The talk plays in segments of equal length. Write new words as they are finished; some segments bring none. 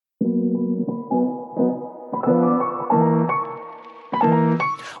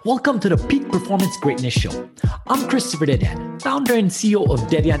Welcome to the Peak Performance Greatness Show. I'm Christopher Dedian, founder and CEO of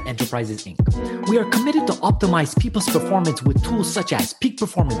Dedian Enterprises, Inc. We are committed to optimize people's performance with tools such as peak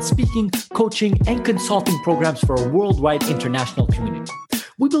performance speaking, coaching, and consulting programs for a worldwide international community.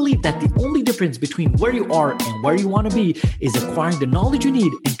 We believe that the only difference between where you are and where you want to be is acquiring the knowledge you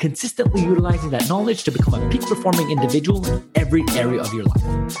need and consistently utilizing that knowledge to become a peak performing individual in every area of your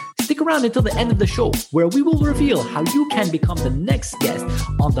life. Stick around until the end of the show, where we will reveal how you can become the next guest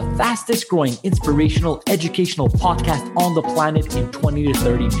on the fastest growing inspirational educational podcast on the planet in 20 to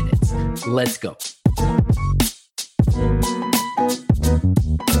 30 minutes. Let's go.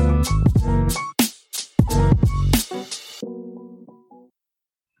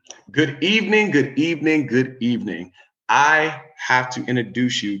 Good evening, good evening, good evening. I have to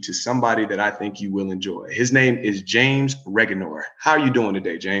introduce you to somebody that I think you will enjoy. His name is James Regenor. How are you doing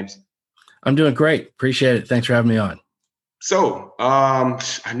today, James? I'm doing great. Appreciate it. Thanks for having me on. So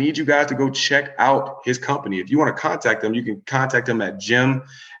I need you guys to go check out his company. If you want to contact him, you can contact him at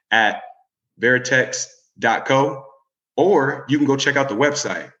jim@VeriTX's.co, or you can go check out the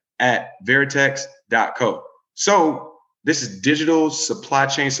website at VeriTX's.co. So this is digital supply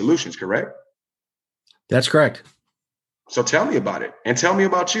chain solutions, correct? That's correct. So tell me about it and tell me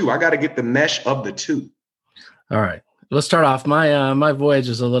about you. I got to get the mesh of the two. All right. Let's start off. My voyage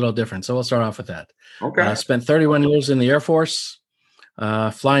is a little different, so we'll start off with that. Okay. I spent 31 years in the Air Force,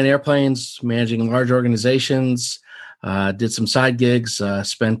 flying airplanes, managing large organizations, did some side gigs,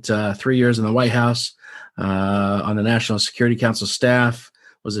 spent 3 years in the White House on the National Security Council staff,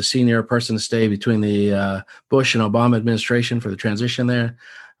 was a senior person to stay between the Bush and Obama administration for the transition there.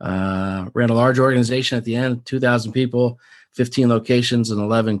 Ran a large organization at the end, 2,000 people, 15 locations in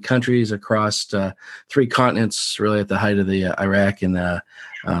 11 countries across 3 continents, really at the height of the Iraq and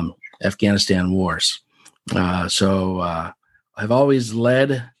Afghanistan wars. So I've always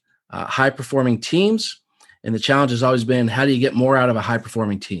led high-performing teams, and the challenge has always been, how do you get more out of a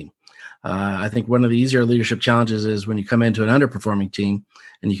high-performing team? I think one of the easier leadership challenges is when you come into an underperforming team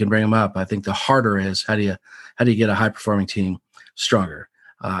and you can bring them up. I think the harder is, how do you get a high-performing team stronger?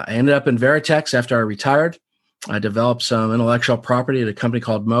 I ended up in VeriTX after I retired. I developed some intellectual property at a company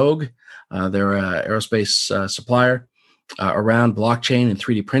called Moog. They're an aerospace supplier around blockchain and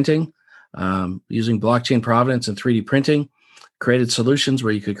 3D printing. Using blockchain provenance and 3D printing, created solutions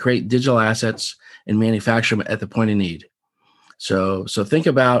where you could create digital assets and manufacture them at the point of need. So think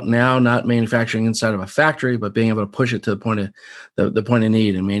about now not manufacturing inside of a factory, but being able to push it to the point of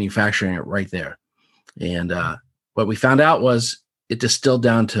need and manufacturing it right there. And what we found out was it distilled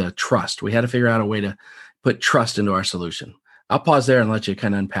down to trust. We had to figure out a way to put trust into our solution. I'll pause there and let you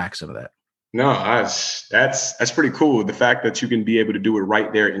kind of unpack some of that. No, that's pretty cool. The fact that you can be able to do it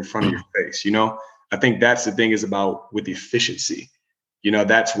right there in front of your face. I think that's the thing is about with efficiency.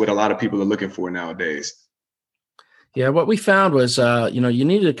 That's what a lot of people are looking for nowadays. Yeah, what we found was, you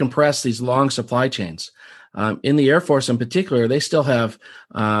needed to compress these long supply chains. In the Air Force in particular, they still have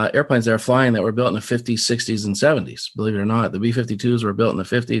airplanes that are flying that were built in the 50s, 60s, and 70s. Believe it or not, the B-52s were built in the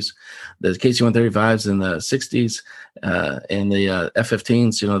 50s, the KC-135s in the 60s, and the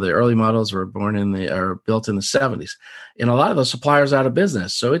F-15s, the early models were built in the 70s. And a lot of those suppliers are out of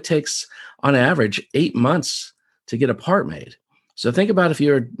business. So it takes, on average, 8 months to get a part made. So think about if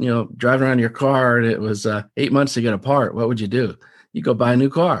you were, driving around your car and it was 8 months to get a part, what would you do? You go buy a new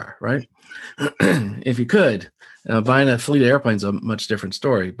car, right? If you could. Buying a fleet of airplanes is a much different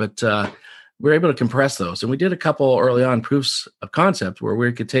story, but we're able to compress those. And we did a couple early on proofs of concept where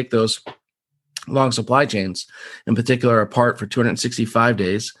we could take those long supply chains, in particular, apart for 265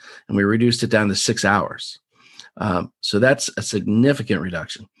 days, and we reduced it down to 6 hours. So that's a significant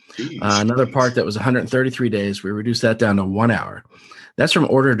reduction. Another part that was 133 days, we reduced that down to 1 hour. That's from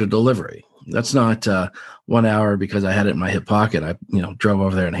order to delivery. That's not 1 hour because I had it in my hip pocket. I drove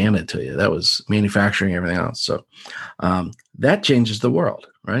over there and handed it to you. That was manufacturing, everything else. So that changes the world,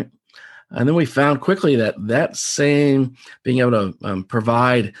 right? And then we found quickly that same being able to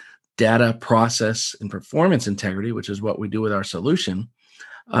provide data, process, and performance integrity, which is what we do with our solution,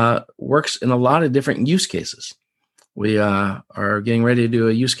 works in a lot of different use cases. We are getting ready to do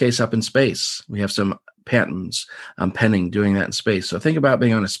a use case up in space. We have some patents pending doing that in space. So think about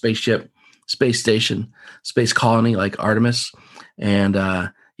being on a spaceship, space station, space colony like Artemis. And,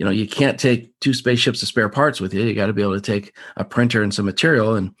 you can't take 2 spaceships of spare parts with you. You got to be able to take a printer and some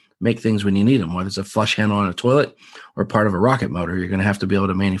material and make things when you need them, whether it's a flush handle on a toilet or part of a rocket motor. You're going to have to be able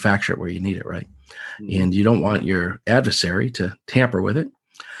to manufacture it where you need it, right? Mm-hmm. And you don't want your adversary to tamper with it.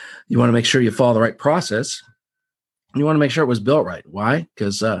 You want to make sure you follow the right process. You want to make sure it was built right. Why?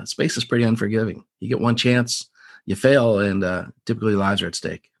 Because space is pretty unforgiving. You get one chance, you fail, and typically lives are at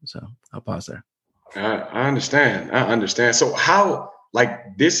stake. So I'll pause there. I understand. I understand. So how,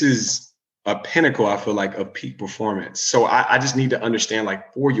 like, this is a pinnacle, I feel like, of peak performance. So I just need to understand,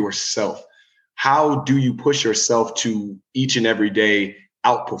 like, for yourself, how do you push yourself to each and every day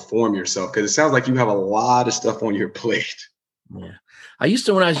outperform yourself? Because it sounds like you have a lot of stuff on your plate. Yeah.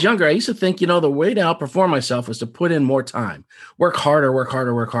 When I was younger, I used to think, the way to outperform myself was to put in more time, work harder, work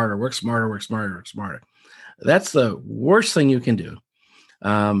smarter, work smarter. That's the worst thing you can do.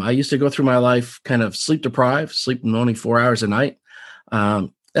 I used to go through my life kind of sleep deprived, sleeping only 4 hours a night.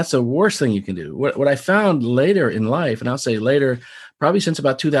 That's the worst thing you can do. What I found later in life, and I'll say later, probably since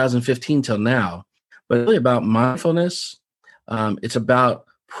about 2015 till now, but really about mindfulness. It's about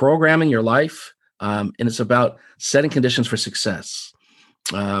programming your life, and it's about setting conditions for success.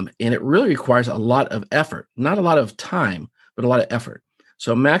 And it really requires a lot of effort, not a lot of time, but a lot of effort.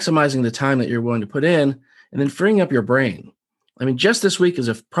 So maximizing the time that you're willing to put in and then freeing up your brain. I mean, just this week is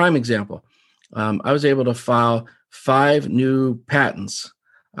a prime example. I was able to file 5 new patents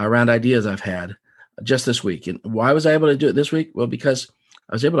around ideas I've had just this week. And why was I able to do it this week? Well, because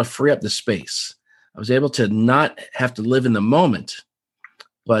I was able to free up the space. I was able to not have to live in the moment,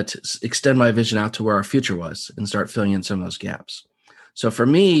 but extend my vision out to where our future was and start filling in some of those gaps. So for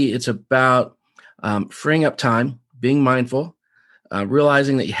me, it's about freeing up time, being mindful,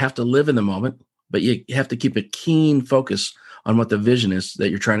 realizing that you have to live in the moment, but you have to keep a keen focus on what the vision is that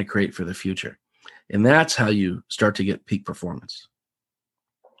you're trying to create for the future. And that's how you start to get peak performance.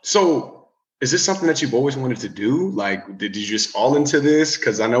 So is this something that you've always wanted to do? Like, did you just fall into this?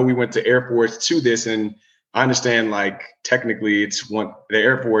 Because I know we went to Air Force to this, and I understand, like, technically the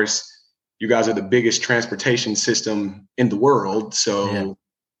Air Force, you guys are the biggest transportation system in the world. So yeah.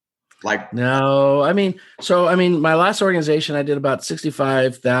 Like, no, my last organization, I did about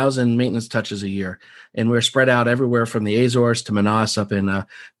 65,000 maintenance touches a year, and we're spread out everywhere from the Azores to Manas up in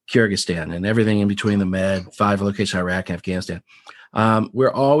Kyrgyzstan and everything in between the Med, 5 locations, Iraq and Afghanistan.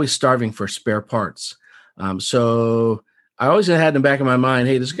 We're always starving for spare parts. So I always had in the back of my mind,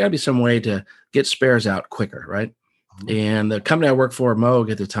 hey, there's got to be some way to get spares out quicker, right? Mm-hmm. And the company I worked for,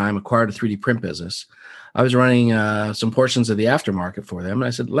 Moog, at the time, acquired a 3D print business. I was running some portions of the aftermarket for them. And I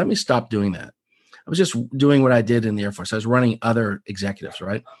said, let me stop doing that. I was just doing what I did in the Air Force. I was running other executives,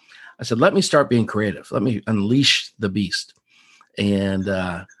 right? I said, let me start being creative. Let me unleash the beast.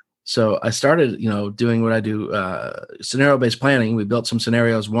 And so I started, doing what I do, scenario-based planning. We built some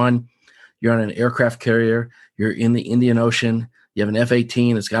scenarios. One, you're on an aircraft carrier. You're in the Indian Ocean. You have an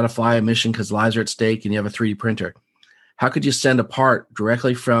F-18 that's got to fly a mission because lives are at stake, and you have a 3D printer. How could you send a part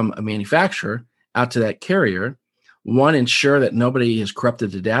directly from a manufacturer out to that carrier? One, ensure that nobody has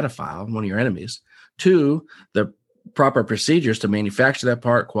corrupted the data file, one of your enemies. 2, the proper procedures to manufacture that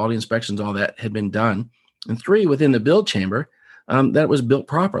part, quality inspections, all that had been done. And 3, within the build chamber, that was built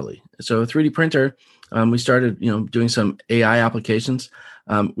properly. So a 3D printer, we started, doing some AI applications.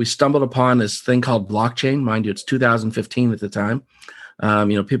 We stumbled upon this thing called blockchain. Mind you, it's 2015 at the time.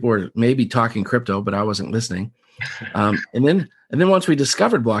 People were maybe talking crypto, but I wasn't listening. And then once we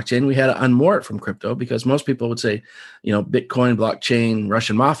discovered blockchain, we had to unmoor it from crypto, because most people would say, Bitcoin, blockchain,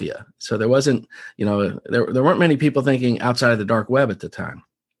 Russian mafia. So there wasn't, there weren't many people thinking outside of the dark web at the time,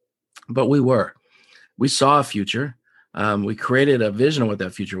 but we saw a future. We created a vision of what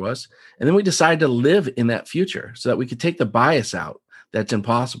that future was. And then we decided to live in that future so that we could take the bias out that's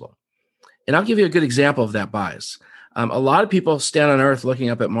impossible. And I'll give you a good example of that bias. A lot of people stand on Earth looking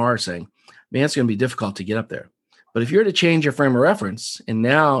up at Mars saying, man, it's going to be difficult to get up there. But if you were to change your frame of reference and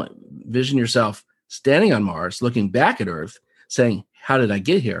now vision yourself standing on Mars, looking back at Earth, saying, how did I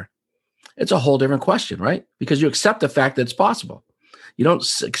get here? It's a whole different question, right? Because you accept the fact that it's possible. You don't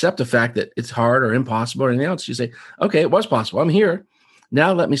accept the fact that it's hard or impossible or anything else. You say, okay, it was possible. I'm here.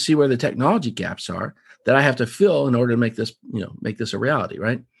 Now let me see where the technology gaps are that I have to fill in order to make this a reality,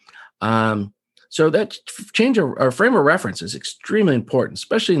 right? So that change our frame of reference is extremely important,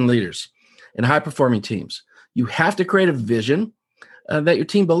 especially in leaders and high-performing teams. You have to create a vision that your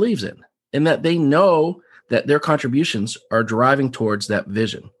team believes in, and that they know that their contributions are driving towards that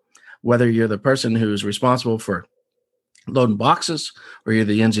vision. Whether you're the person who's responsible for loading boxes, or you're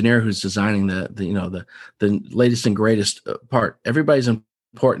the engineer who's designing the latest and greatest part, everybody's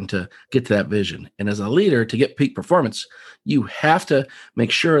important to get to that vision. And as a leader, to get peak performance, you have to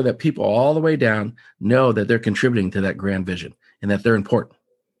make sure that people all the way down know that they're contributing to that grand vision and that they're important.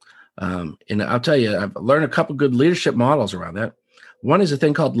 And I'll tell you, I've learned a couple good leadership models around that. One is a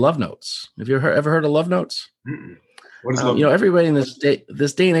thing called love notes. Have you ever heard of love notes? What is love notes? Everybody in this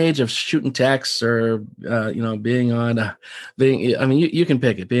day and age of shooting texts or, being on, you can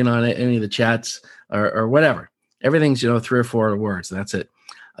pick it, being on any of the chats or whatever. Everything's, 3 or 4 words, and that's it.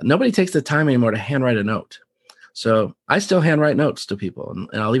 Nobody takes the time anymore to handwrite a note. So I still handwrite notes to people,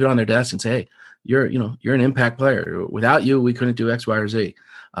 and I'll leave it on their desk and say, hey, you're an impact player. Without you, we couldn't do X, Y, or Z.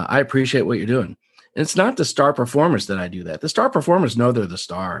 I appreciate what you're doing. And it's not the star performers that I do that. The star performers know they're the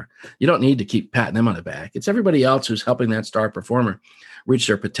star. You don't need to keep patting them on the back. It's everybody else who's helping that star performer reach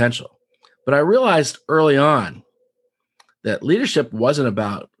their potential. But I realized early on that leadership wasn't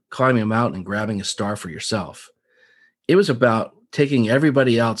about climbing a mountain and grabbing a star for yourself. It was about taking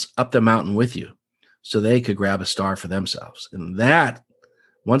everybody else up the mountain with you so they could grab a star for themselves. And that,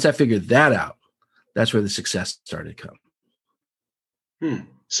 once I figured that out, that's where the success started to come.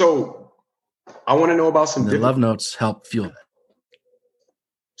 So I want to know about some. The love notes help fuel that.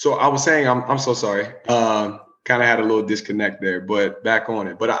 So I was saying, I'm so sorry. Kind of had a little disconnect there, but back on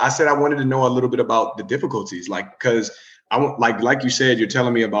it. But I said I wanted to know a little bit about the difficulties, because I want, like you said, you're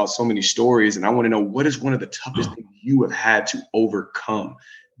telling me about so many stories, and I want to know what is one of the toughest things you have had to overcome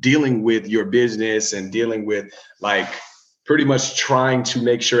dealing with your business and dealing with pretty much trying to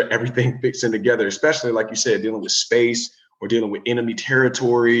make sure everything fits in together, especially like you said, dealing with space or dealing with enemy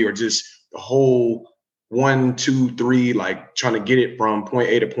territory or just the whole 1, 2, 3, trying to get it from point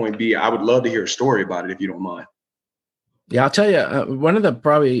A to point B. I would love to hear a story about it if you don't mind. Yeah, I'll tell you, one of the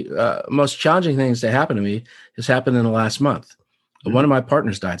probably most challenging things that happened to me has happened in the last month. One of my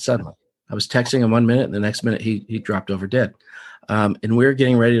partners died suddenly. I was texting him 1 minute, and the next minute he dropped over dead. And we were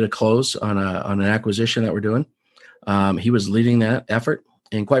getting ready to close on an acquisition that we're doing. He was leading that effort.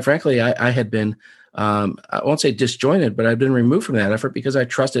 And quite frankly, I had been, I won't say disjointed, but I'd been removed from that effort because I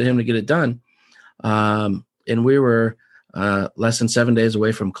trusted him to get it done. And we were less than 7 days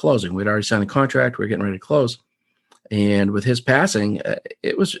away from closing. We'd already signed a contract. We were getting ready to close. And with his passing,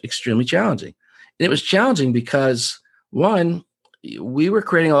 it was extremely challenging. And it was challenging because, one, we were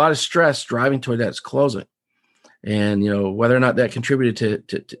creating a lot of stress driving toward that closing. And, whether or not that contributed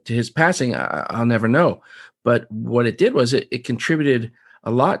to his passing, I'll never know. But what it did was it contributed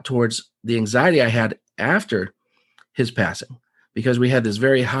a lot towards the anxiety I had after his passing, because we had this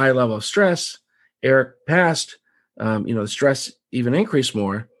very high level of stress. Eric passed, the stress even increased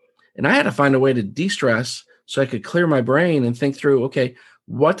more. And I had to find a way to de-stress so I could clear my brain and think through, okay,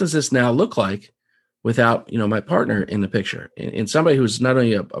 what does this now look like without, my partner in the picture, and somebody who's not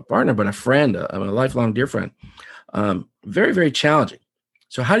only a partner, but a friend, a lifelong dear friend. Very, very challenging.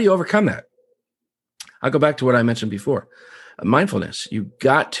 So how do you overcome that? I'll go back to what I mentioned before. Mindfulness. You've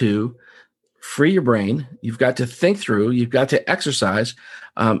got to free your brain. You've got to think through. You've got to exercise,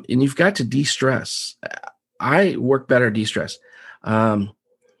 and you've got to de-stress. I work better de-stress.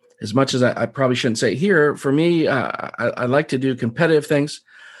 As much as I probably shouldn't say here, for me, I like to do competitive things.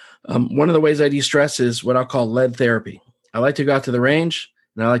 One of the ways I de-stress is what I'll call lead therapy. I like to go out to the range,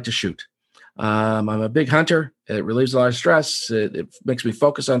 and I like to shoot. I'm a big hunter. It relieves a lot of stress. It makes me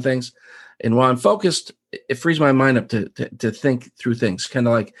focus on things. And while I'm focused, it frees my mind up to think through things, kind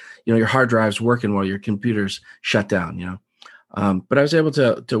of like, your hard drive's working while your computer's shut down, But I was able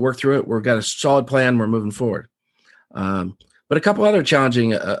to work through it. We've got a solid plan. We're moving forward. But a couple other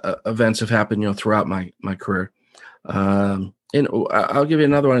challenging events have happened, throughout my career. And I'll give you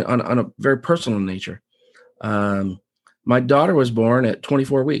another one on a very personal nature. My daughter was born at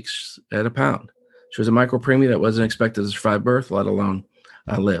 24 weeks at a pound. She was a micropreemie that wasn't expected to survive birth, let alone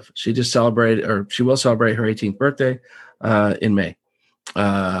live. She just celebrated, or she will celebrate her 18th birthday in May.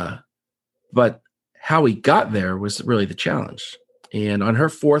 But how we got there was really the challenge. And on her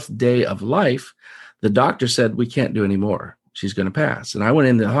 4th day of life, the doctor said, we can't do any more. She's going to pass. And I went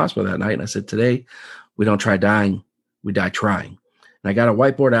into the hospital that night and I said, today, we don't try dying, we die trying. And I got a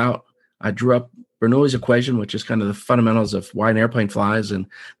whiteboard out. I drew up Bernoulli's equation, which is kind of the fundamentals of why an airplane flies, and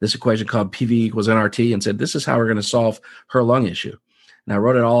this equation called PV equals nRT, and said, this is how we're going to solve her lung issue. And I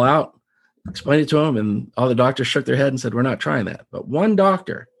wrote it all out, explained it to him, and all the doctors shook their head and said, we're not trying that. But one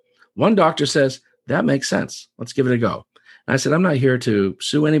doctor says, that makes sense. Let's give it a go. And I said, I'm not here to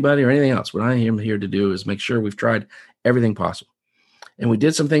sue anybody or anything else. What I am here to do is make sure we've tried everything possible. And we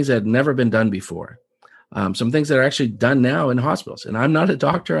did some things that had never been done before. Some things that are actually done now in hospitals. And I'm not a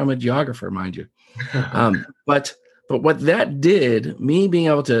doctor, I'm a geographer, mind you. But what that did, me being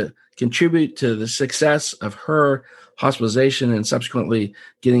able to contribute to the success of her hospitalization and subsequently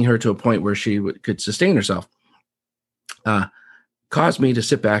getting her to a point where she could sustain herself, caused me to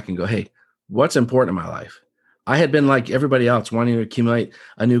sit back and go, hey, what's important in my life? I had been like everybody else, wanting to accumulate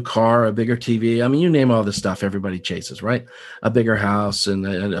a new car, a bigger TV. I mean, you name all the stuff everybody chases, right? A bigger house and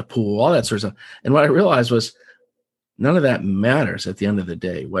a pool, all that sort of stuff. And what I realized was none of that matters at the end of the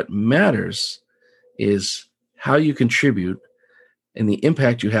day. What matters is how you contribute and the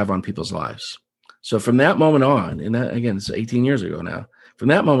impact you have on people's lives. So from that moment on, and that, again, it's 18 years ago now, from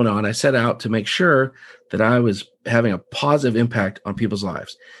that moment on, I set out to make sure that I was having a positive impact on people's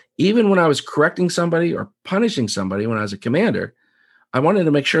lives. Even when I was correcting somebody or punishing somebody when I was a commander, I wanted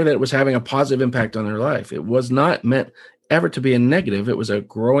to make sure that it was having a positive impact on their life. It was not meant ever to be a negative. It was a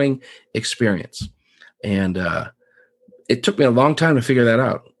growing experience. And it took me a long time to figure that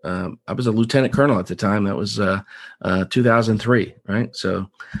out. I was a lieutenant colonel at the time. That was 2003, right?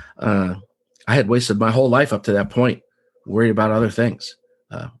 So I had wasted my whole life up to that point, worried about other things.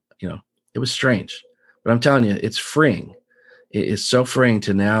 It was strange. But I'm telling you, it's freeing. It is so freeing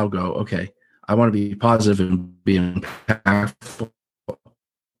to now go, okay, I want to be positive and be impactful.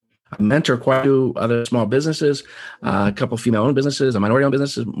 I mentor quite a few other small businesses, a couple of female-owned businesses, a minority-owned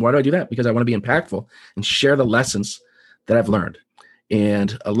businesses. Why do I do that? Because I want to be impactful and share the lessons that I've learned.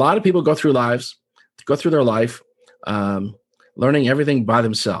 And a lot of people go through their life learning everything by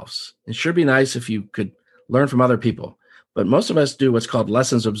themselves. It should be nice if you could learn from other people. But most of us do what's called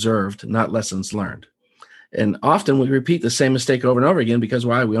lessons observed, not lessons learned. And often we repeat the same mistake over and over again because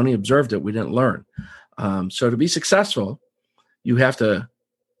why? We only observed it. We didn't learn. So to be successful, you have to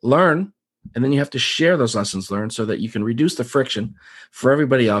learn, and then you have to share those lessons learned so that you can reduce the friction for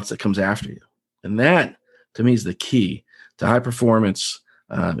everybody else that comes after you. And that, to me, is the key to high performance.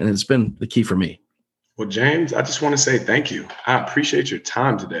 And it's been the key for me. Well, James, I just want to say thank you. I appreciate your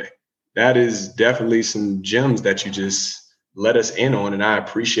time today. That is definitely some gems that you just let us in on. And I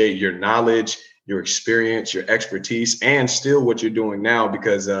appreciate your knowledge, your experience, your expertise, and still what you're doing now,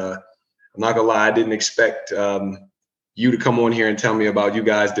 because I'm not gonna lie, I didn't expect you to come on here and tell me about you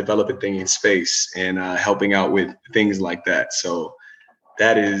guys developing things in space and helping out with things like that. So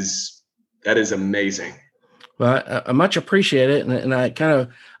that is amazing. Well, I much appreciate it. And I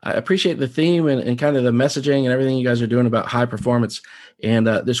appreciate the theme and kind of the messaging and everything you guys are doing about high performance. And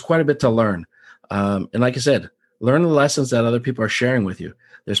there's quite a bit to learn. And like I said, learn the lessons that other people are sharing with you.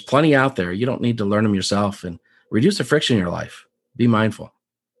 There's plenty out there. You don't need to learn them yourself, and reduce the friction in your life. Be mindful.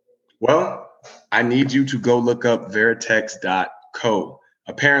 Well, I need you to go look up VeriTX.co.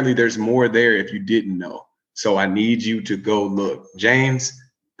 Apparently there's more there if you didn't know. So I need you to go look. James,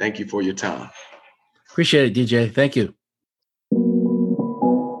 thank you for your time. Appreciate it, DJ. Thank you.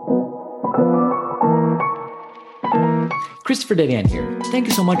 Christopher Dedian here. Thank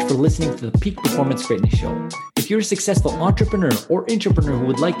you so much for listening to the Peak Performance Greatness Show. If you're a successful entrepreneur or intrapreneur who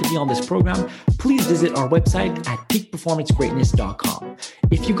would like to be on this program, please visit our website at peakperformancegreatness.com.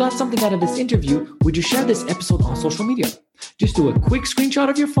 If you got something out of this interview, would you share this episode on social media? Just do a quick screenshot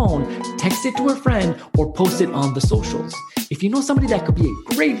of your phone, text it to a friend, or post it on the socials. If you know somebody that could be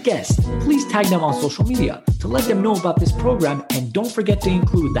a great guest, please tag them on social media to let them know about this program, and don't forget to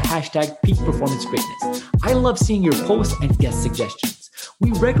include the hashtag Peak Performance Greatness. I love seeing your posts and guest suggestions.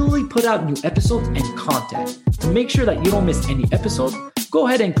 We regularly put out new episodes and content. To make sure that you don't miss any episode, go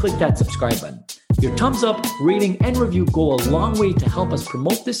ahead and click that subscribe button. Your thumbs up, rating, and review go a long way to help us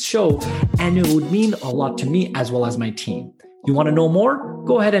promote this show, and it would mean a lot to me as well as my team. You want to know more?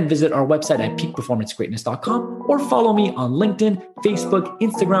 Go ahead and visit our website at peakperformancegreatness.com or follow me on LinkedIn, Facebook,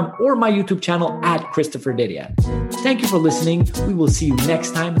 Instagram, or my YouTube channel at Christopher Dedian. Thank you for listening. We will see you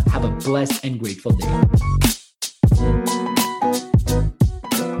next time. Have a blessed and grateful day.